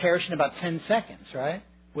 it would perish in about 10 seconds, right?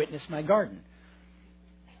 Witness my garden.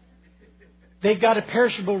 They got a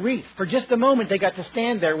perishable wreath. For just a moment, they got to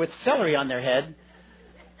stand there with celery on their head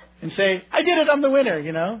and say, I did it, I'm the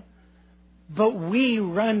winner, But we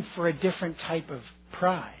run for a different type of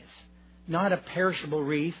prize. not a perishable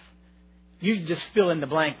wreath. You just fill in the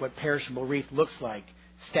blank what perishable wreath looks like.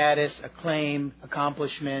 Status, acclaim,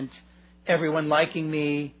 accomplishment, everyone liking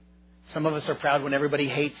me. Some of us are proud when everybody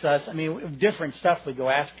hates us. I mean, different stuff we go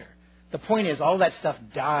after. The point is, all that stuff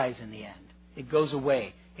dies in the end. It goes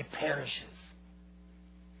away. It perishes.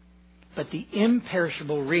 But the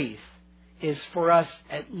imperishable wreath is for us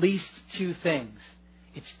at least two things.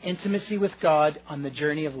 It's intimacy with God on the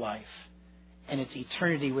journey of life, and it's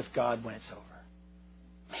eternity with God when it's over.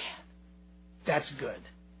 Man, that's good.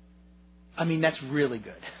 I mean, that's really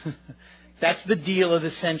good. That's the deal of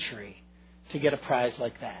the century, to get a prize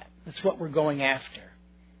like that. That's what we're going after.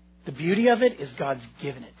 The beauty of it is God's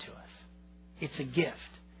given it to us. It's a gift.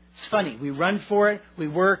 It's funny. We run for it. We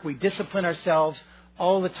work. We discipline ourselves.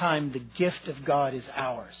 All the time, the gift of God is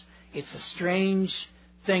ours. It's a strange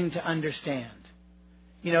thing to understand.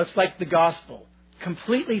 You know, it's like the gospel.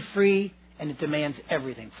 Completely free, and it demands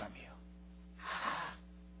everything from you.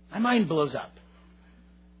 My mind blows up.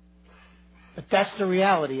 But that's the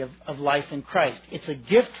reality of life in Christ. It's a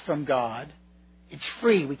gift from God. It's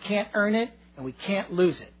free. We can't earn it, and we can't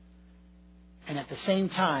lose it. And at the same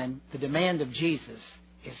time, the demand of Jesus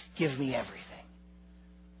is, give me everything.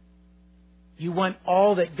 You want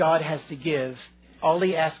all that God has to give. All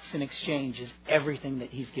He asks in exchange is everything that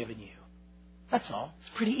He's given you. That's all.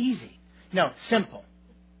 It's pretty easy. No, it's simple.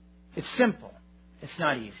 It's simple. It's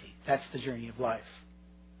not easy. That's the journey of life.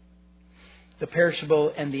 The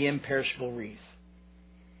perishable and the imperishable wreath.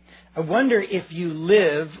 I wonder if you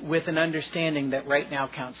live with an understanding that right now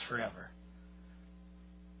counts forever.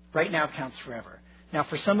 Right now counts forever. Now,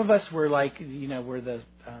 for some of us, we're like, we're the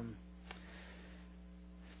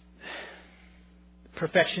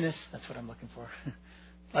perfectionists. That's what I'm looking for.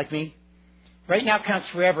 Like me. Right now counts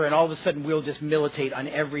forever, and all of a sudden we'll just militate on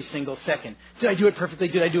every single second. Did I do it perfectly?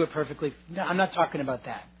 Did I do it perfectly? No, I'm not talking about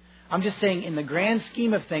that. I'm just saying, in the grand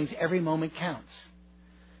scheme of things, every moment counts.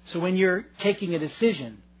 So when you're taking a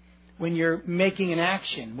decision, when you're making an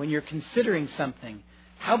action, when you're considering something,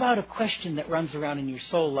 how about a question that runs around in your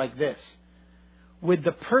soul like this? Would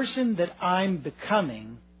the person that I'm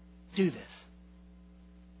becoming do this?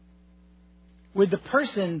 Would the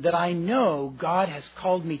person that I know God has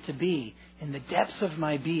called me to be in the depths of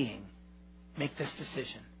my being make this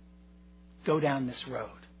decision? Go down this road.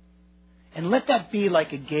 And let that be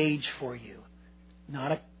like a gauge for you.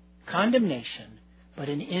 Not a condemnation, but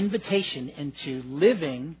an invitation into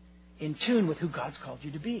living in tune with who God's called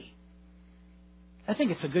you to be. I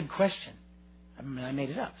think it's a good question. I mean, I made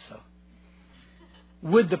it up, so.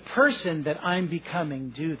 Would the person that I'm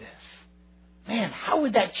becoming do this? Man, how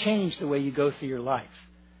would that change the way you go through your life?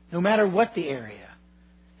 No matter what the area.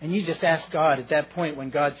 And you just ask God at that point, when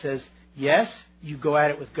God says yes, you go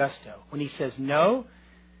at it with gusto. When He says no,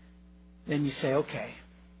 then you say, okay,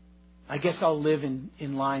 I guess I'll live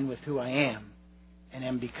in line with who I am and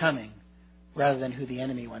am becoming, rather than who the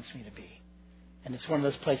enemy wants me to be. And it's one of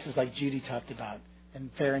those places like Judy talked about and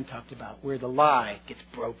Farron talked about, where the lie gets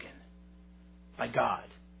broken by God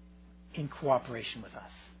in cooperation with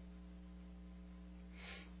us.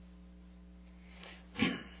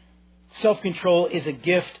 Self-control is a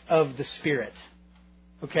gift of the Spirit.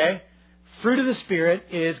 Okay? Fruit of the Spirit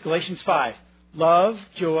is Galatians 5. Love,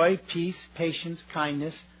 joy, peace, patience,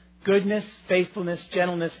 kindness, goodness, faithfulness,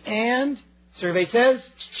 gentleness, and, survey says,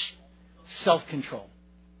 self-control.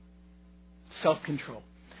 Self-control.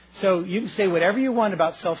 So you can say whatever you want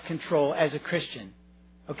about self-control as a Christian.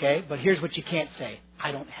 Okay? But here's what you can't say.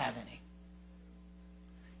 I don't have any.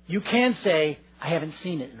 You can say, I haven't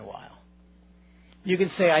seen it in a while. You can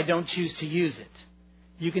say, I don't choose to use it.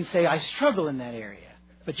 You can say, I struggle in that area.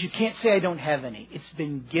 But you can't say, I don't have any. It's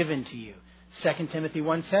been given to you. 2 Timothy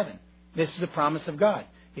 1:7. This is the promise of God.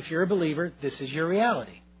 If you're a believer, this is your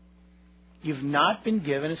reality. You've not been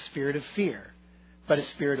given a spirit of fear, but a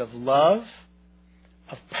spirit of love,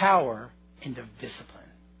 of power, and of discipline.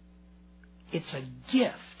 It's a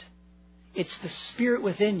gift. It's the Spirit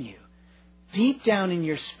within you. Deep down in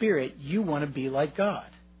your spirit, you want to be like God.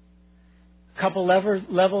 A couple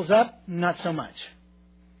levels up, not so much.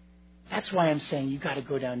 That's why I'm saying you've got to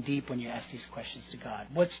go down deep when you ask these questions to God.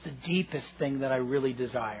 What's the deepest thing that I really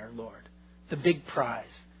desire, Lord? The big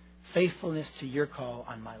prize. Faithfulness to your call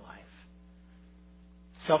on my life.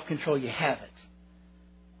 Self-control, you have it.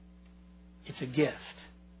 It's a gift.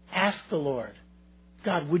 Ask the Lord,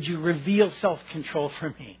 God, would you reveal self-control for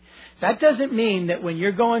me? That doesn't mean that when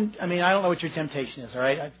you're going, I don't know what your temptation is, all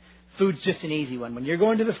right? Food's just an easy one. When you're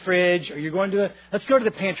going to the fridge or you're going to let's go to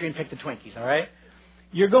the pantry and pick the Twinkies, all right?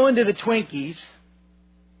 You're going to the Twinkies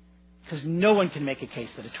because no one can make a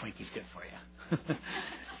case that a Twinkie's good for you.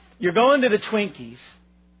 You're going to the Twinkies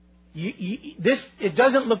It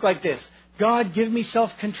doesn't look like this. God, give me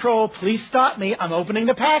self-control. Please stop me. I'm opening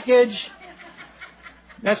the package.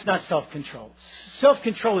 That's not self-control.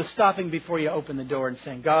 Self-control is stopping before you open the door and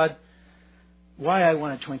saying, God, why I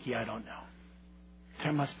want a Twinkie, I don't know.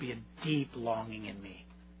 There must be a deep longing in me.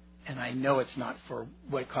 And I know it's not for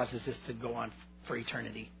what causes this to go on for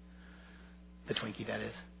eternity. The Twinkie, that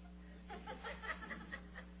is.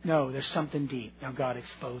 No, there's something deep. Now, God,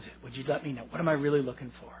 expose it. Would you let me know? What am I really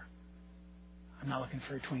looking for? I'm not looking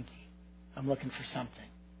for a Twinkie. I'm looking for something.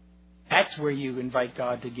 That's where you invite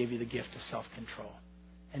God to give you the gift of self-control.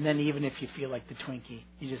 And then even if you feel like the Twinkie,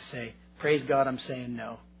 you just say, praise God, I'm saying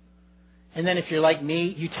no. And then if you're like me,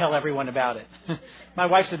 you tell everyone about it. My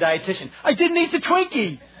wife's a dietitian. I didn't eat the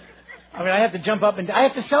Twinkie. I mean, I have to jump up and I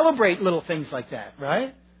have to celebrate little things like that,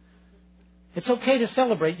 right? It's okay to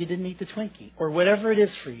celebrate you didn't eat the Twinkie or whatever it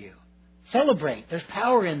is for you. Celebrate. There's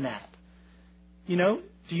power in that. You know,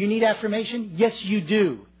 do you need affirmation? Yes, you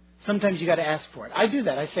do. Sometimes you got to ask for it. I do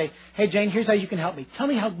that. I say, hey, Jane, here's how you can help me. Tell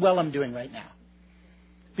me how well I'm doing right now.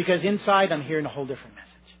 Because inside I'm hearing a whole different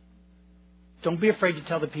message. Don't be afraid to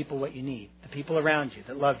tell the people what you need. The people around you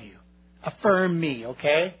that love you. Affirm me,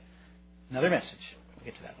 okay? Another message. We'll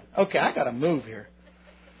get to that one. Okay, I got to move here.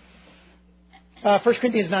 1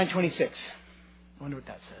 Corinthians 9:26. I wonder what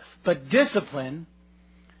that says. But discipline,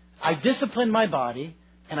 I discipline my body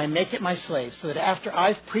and I make it my slave so that after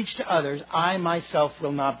I've preached to others, I myself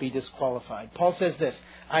will not be disqualified. Paul says this,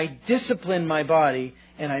 I discipline my body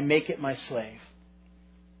and I make it my slave.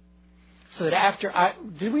 So that after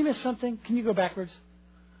did we miss something? Can you go backwards?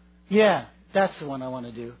 Yeah, that's the one I want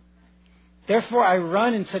to do. Therefore, I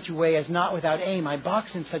run in such a way as not without aim. I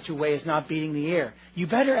box in such a way as not beating the air. You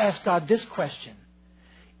better ask God this question.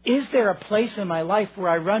 Is there a place in my life where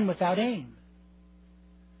I run without aim?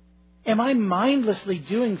 Am I mindlessly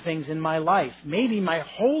doing things in my life, maybe my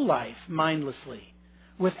whole life mindlessly,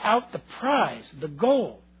 without the prize, the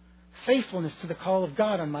goal, faithfulness to the call of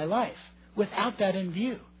God on my life, without that in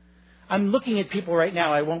view? I'm looking at people right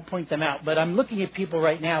now, I won't point them out, but I'm looking at people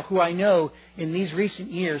right now who I know in these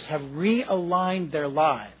recent years have realigned their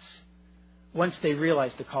lives once they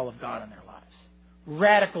realized the call of God on their lives.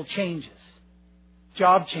 Radical changes,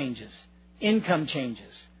 job changes, income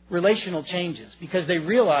changes, relational changes, because they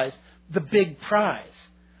realized the big prize.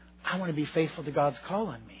 I want to be faithful to God's call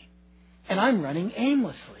on me. And I'm running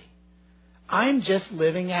aimlessly. I'm just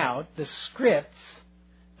living out the scripts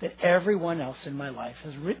that everyone else in my life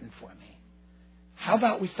has written for me. How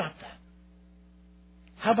about we stop that?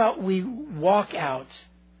 How about we walk out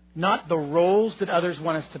not the roles that others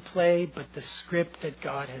want us to play, but the script that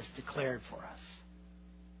God has declared for us?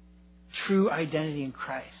 True identity in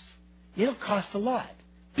Christ. It'll cost a lot.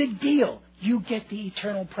 Big deal. You get the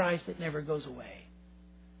eternal prize that never goes away.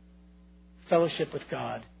 Fellowship with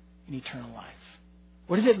God in eternal life.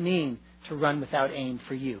 What does it mean to run without aim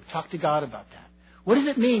for you? Talk to God about that. What does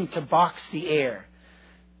it mean to box the air?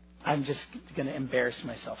 I'm just going to embarrass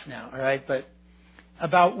myself now, all right? But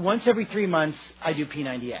about once every 3 months, I do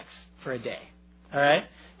P90X for a day, all right?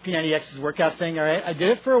 P90X is a workout thing, all right? I did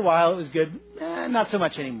it for a while. It was good. Not so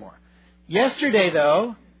much anymore. Yesterday,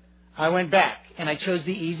 though, I went back, and I chose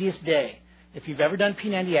the easiest day. If you've ever done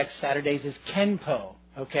P90X, Saturdays is Kenpo,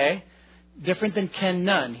 okay? Different than Ken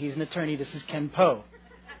Nunn. He's an attorney. This is Kenpo.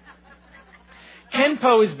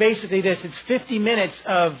 Kenpo is basically this. It's 50 minutes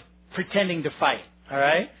of pretending to fight, all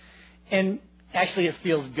right? And actually it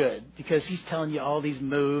feels good because he's telling you all these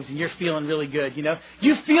moves and you're feeling really good, you know?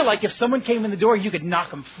 You feel like if someone came in the door, you could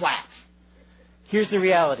knock them flat. Here's the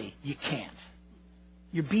reality. You can't.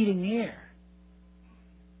 You're beating the air.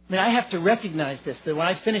 I mean, I have to recognize this, that when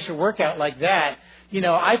I finish a workout like that, you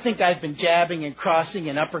know, I think I've been jabbing and crossing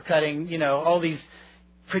and uppercutting, you know, all these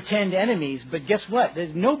pretend enemies. But guess what?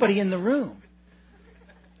 There's nobody in the room.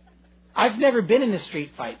 I've never been in a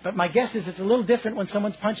street fight, but my guess is it's a little different when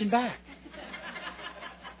someone's punching back.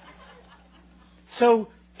 So,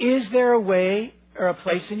 is there a way or a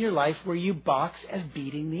place in your life where you box as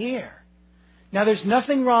beating the air? Now, there's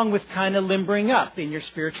nothing wrong with kind of limbering up in your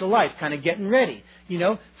spiritual life, kind of getting ready. You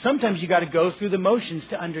know, sometimes you got to go through the motions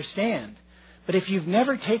to understand. But if you've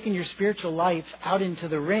never taken your spiritual life out into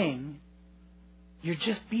the ring, you're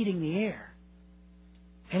just beating the air.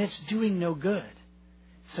 And it's doing no good.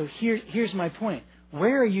 So here's my point.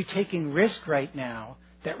 Where are you taking risk right now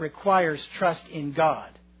that requires trust in God?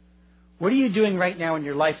 What are you doing right now in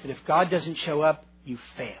your life that if God doesn't show up, you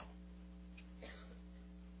fail?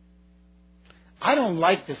 I don't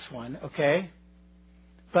like this one, okay?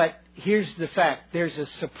 But here's the fact. There's a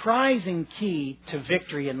surprising key to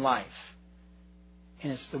victory in life.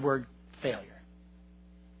 And it's the word failure.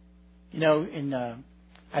 You know, in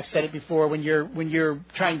I've said it before, when you're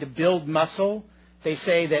trying to build muscle, they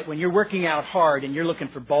say that when you're working out hard and you're looking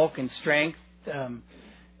for bulk and strength,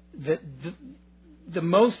 the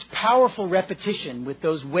most powerful repetition with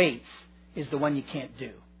those weights is the one you can't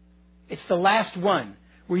do. It's the last one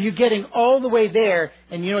where you're getting all the way there,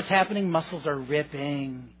 and you know what's happening? Muscles are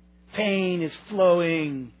ripping. Pain is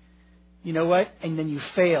flowing. You know what? And then you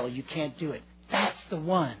fail. You can't do it. That's the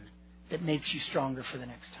one that makes you stronger for the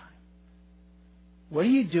next time. What are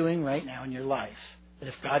you doing right now in your life that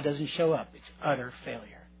if God doesn't show up, it's utter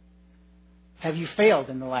failure? Have you failed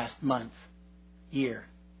in the last month, year?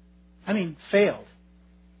 I mean, failed.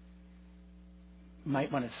 You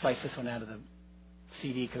might want to slice this one out of the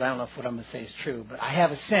CD because I don't know if what I'm going to say is true, but I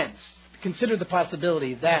have a sense. Consider the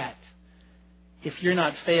possibility that if you're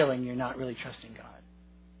not failing, you're not really trusting God.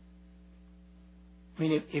 I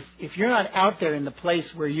mean, if you're not out there in the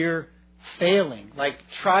place where you're failing, like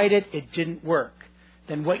tried it, it didn't work,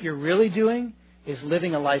 then what you're really doing is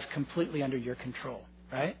living a life completely under your control,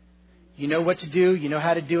 right? You know what to do, you know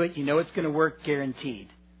how to do it, you know it's going to work, guaranteed.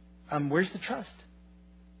 Where's the trust?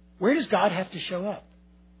 Where does God have to show up?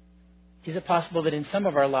 Is it possible that in some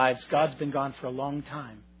of our lives, God's been gone for a long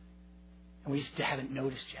time and we just haven't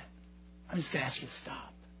noticed yet? I'm just going to ask you to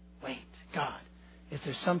stop. Wait, God, is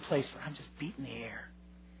there some place where I'm just beating the air?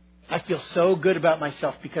 I feel so good about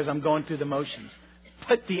myself because I'm going through the motions,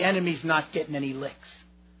 but the enemy's not getting any licks.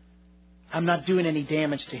 I'm not doing any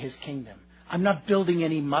damage to his kingdom. I'm not building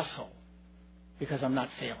any muscle because I'm not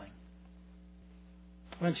failing.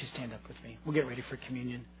 Why don't you stand up with me? We'll get ready for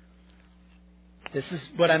communion. This is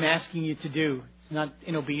what I'm asking you to do. It's not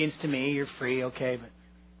in obedience to me. You're free, okay, but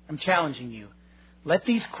I'm challenging you. Let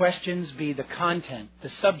these questions be the content, the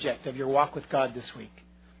subject of your walk with God this week.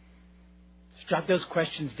 Just jot those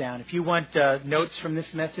questions down. If you want notes from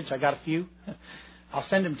this message, I got a few. I'll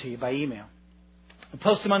send them to you by email. I'll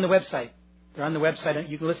post them on the website. They're on the website.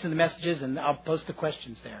 You can listen to the messages, and I'll post the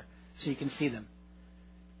questions there so you can see them.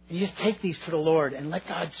 And you just take these to the Lord and let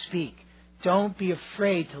God speak. Don't be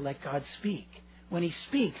afraid to let God speak. When He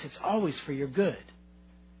speaks, it's always for your good.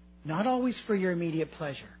 Not always for your immediate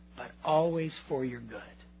pleasure, but always for your good.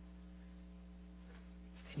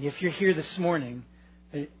 And if you're here this morning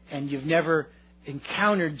and you've never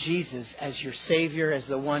encountered Jesus as your Savior, as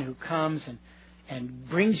the one who comes and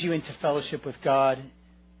brings you into fellowship with God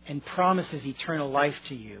and promises eternal life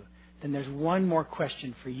to you, then there's one more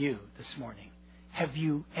question for you this morning. Have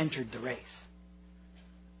you entered the race?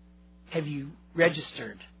 Have you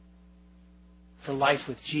registered for life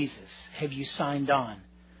with Jesus? Have you signed on?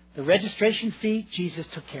 The registration fee, Jesus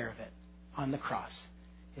took care of it on the cross.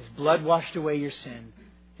 His blood washed away your sin.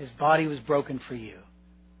 His body was broken for you.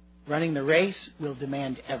 Running the race will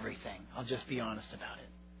demand everything. I'll just be honest about it.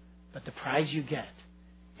 But the prize you get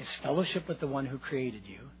is fellowship with the one who created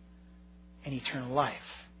you and eternal life,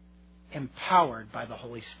 empowered by the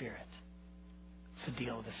Holy Spirit. It's the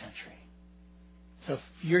deal of the century. So if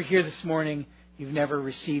you're here this morning, you've never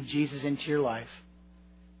received Jesus into your life,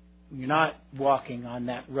 you're not walking on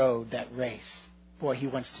that road, that race, boy, He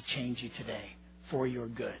wants to change you today for your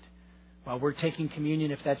good. While we're taking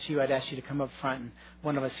communion, if that's you, I'd ask you to come up front, and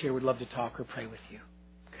one of us here would love to talk or pray with you.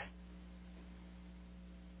 Okay.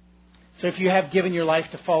 So if you have given your life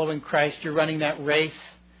to following Christ, you're running that race,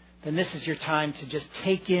 then this is your time to just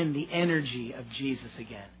take in the energy of Jesus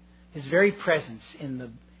again. His very presence in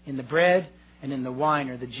the bread and in the wine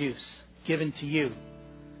or the juice given to you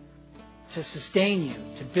to sustain you,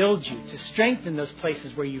 to build you, to strengthen those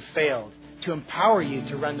places where you failed, to empower you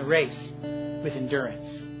to run the race with endurance.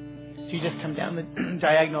 So you just come down the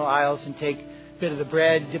diagonal aisles and take a bit of the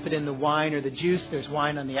bread, dip it in the wine or the juice. There's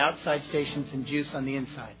wine on the outside stations and juice on the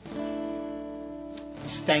inside.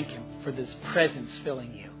 Just thank Him for this presence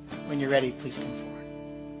filling you. When you're ready, please come forward.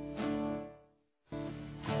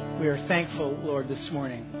 We are thankful, Lord, this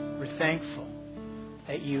morning. We're thankful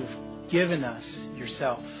that You've given us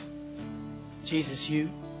Yourself. Jesus, you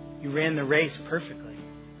ran the race perfectly.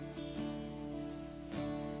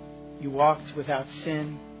 You walked without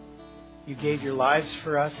sin. You gave your lives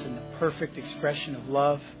for us in the perfect expression of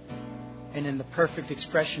love. And in the perfect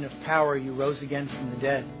expression of power, you rose again from the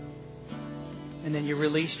dead. And then you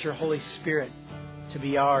released your Holy Spirit to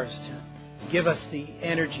be ours, to give us the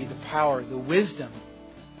energy, the power, the wisdom,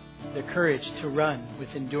 the courage to run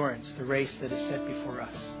with endurance the race that is set before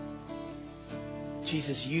us.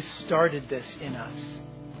 Jesus, you started this in us,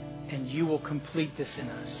 and you will complete this in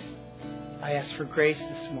us. I ask for grace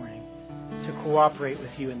this morning to cooperate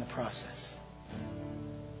with you in the process.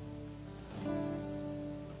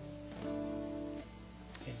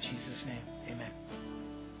 In Jesus' name, amen.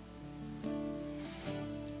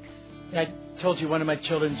 I told you one of my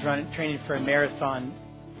children's training for a marathon.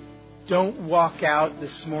 Don't walk out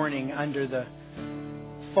this morning under the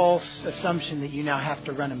false assumption that you now have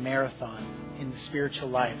to run a marathon in the spiritual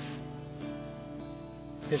life.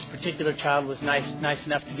 This particular child was nice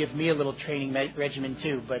enough to give me a little training regimen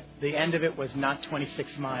too, but the end of it was not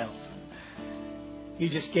 26 miles. He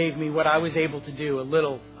just gave me what I was able to do, a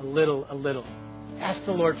little. Ask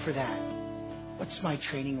the Lord for that. What's my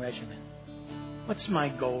training regimen? What's my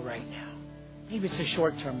goal right now? Maybe it's a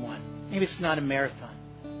short-term one. Maybe it's not a marathon.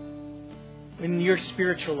 In your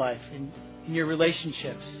spiritual life, in your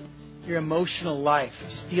relationships, your emotional life,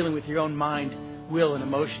 just dealing with your own mind, will, and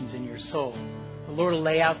emotions in your soul, the Lord will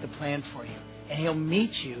lay out the plan for you. And He'll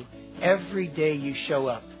meet you every day you show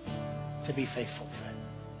up to be faithful to it.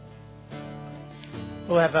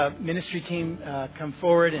 We'll have a ministry team come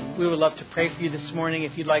forward, and we would love to pray for you this morning.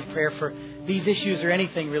 If you'd like prayer for these issues or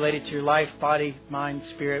anything related to your life, body, mind,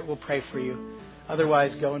 spirit, we'll pray for you.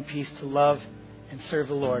 Otherwise, go in peace to love and serve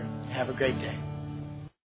the Lord. Have a great day.